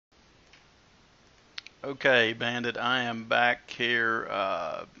Okay, Bandit, I am back here.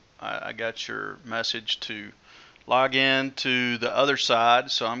 I got your message to log in to the other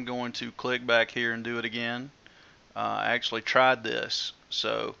side, so I'm going to click back here and do it again. I actually tried this.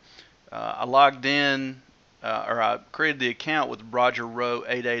 So I logged in, or I created the account with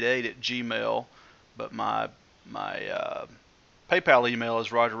RogerRowe888 at Gmail, but my PayPal email is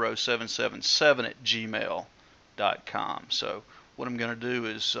RogerRowe777 at gmail.com. So what I'm going to do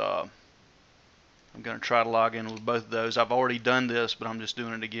is I'm going to try to log in with both of those. I've already done this, but I'm just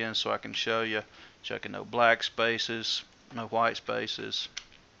doing it again so I can show you. Checking no black spaces, no white spaces.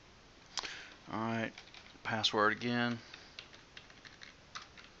 Alright, password again.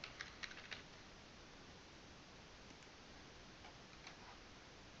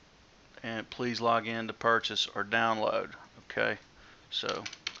 And please log in to purchase or download. Okay, so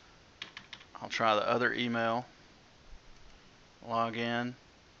I'll try the other email. Log in.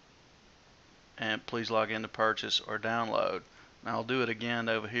 And please log in to purchase or download. Now I'll do it again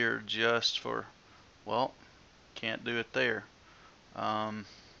over here just for, well, can't do it there.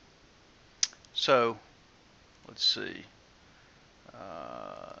 So let's see.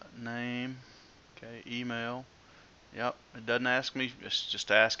 Name, okay, email. Yep, it doesn't ask me, it's just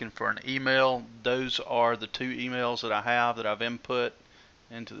asking for an email. Those are the two emails that I have that I've input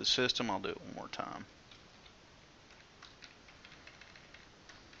into the system. I'll do it one more time.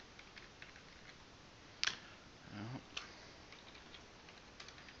 Yep.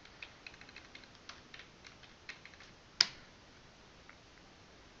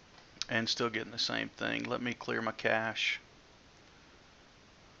 And still getting the same thing. Let me clear my cache.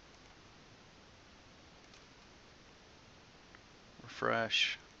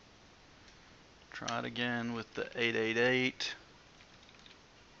 Refresh. Try it again with the 888.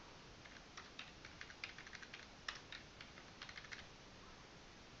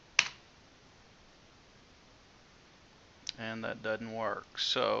 And that doesn't work.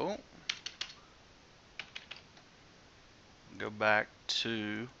 So go back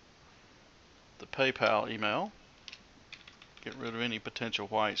to the PayPal email. Get rid of any potential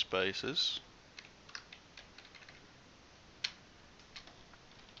white spaces.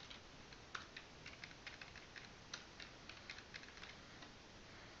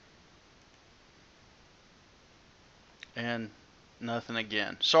 And nothing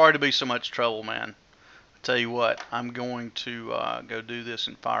again. Sorry to be so much trouble, man. I tell you what, I'm going to go do this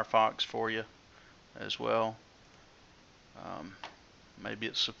in Firefox for you as well. Maybe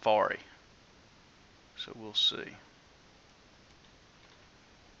it's Safari. So we'll see.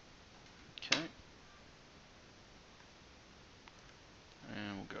 Okay.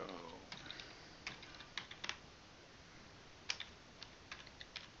 And we'll go.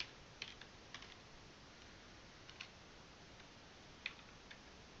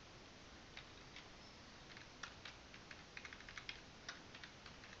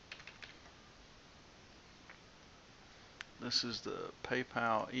 This is the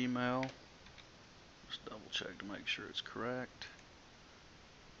PayPal email. Just double check to make sure it's correct.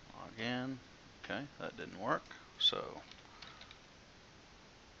 Log in. Okay, that didn't work. So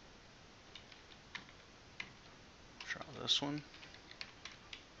try this one.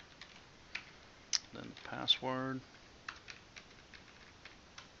 Then the password.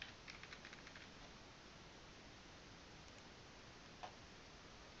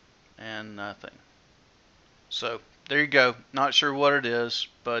 And nothing. So there you go. Not sure what it is,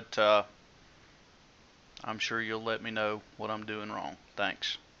 but I'm sure you'll let me know what I'm doing wrong.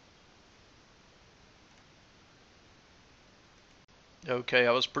 Thanks. Okay,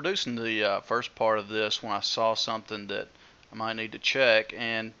 I was producing the first part of this when I saw something that I might need to check,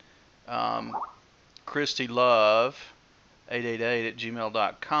 and Christy Love 888 at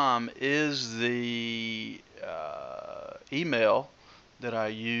gmail.com is the email that I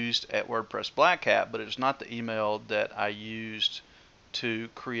used at WordPress Black Hat, but it's not the email that I used to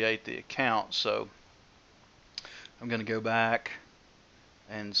create the account. So I'm going to go back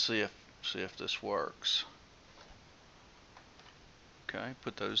and see if this works. Okay,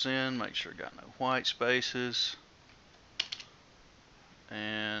 put those in, make sure I got no white spaces,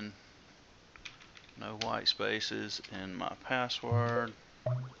 and no white spaces in my password.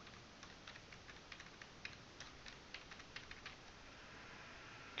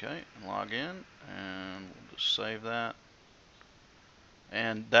 Okay, and log in, and we'll just save that.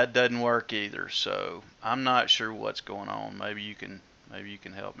 And that doesn't work either, so I'm not sure what's going on. Maybe you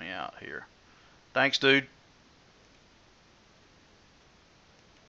can help me out here. Thanks, dude.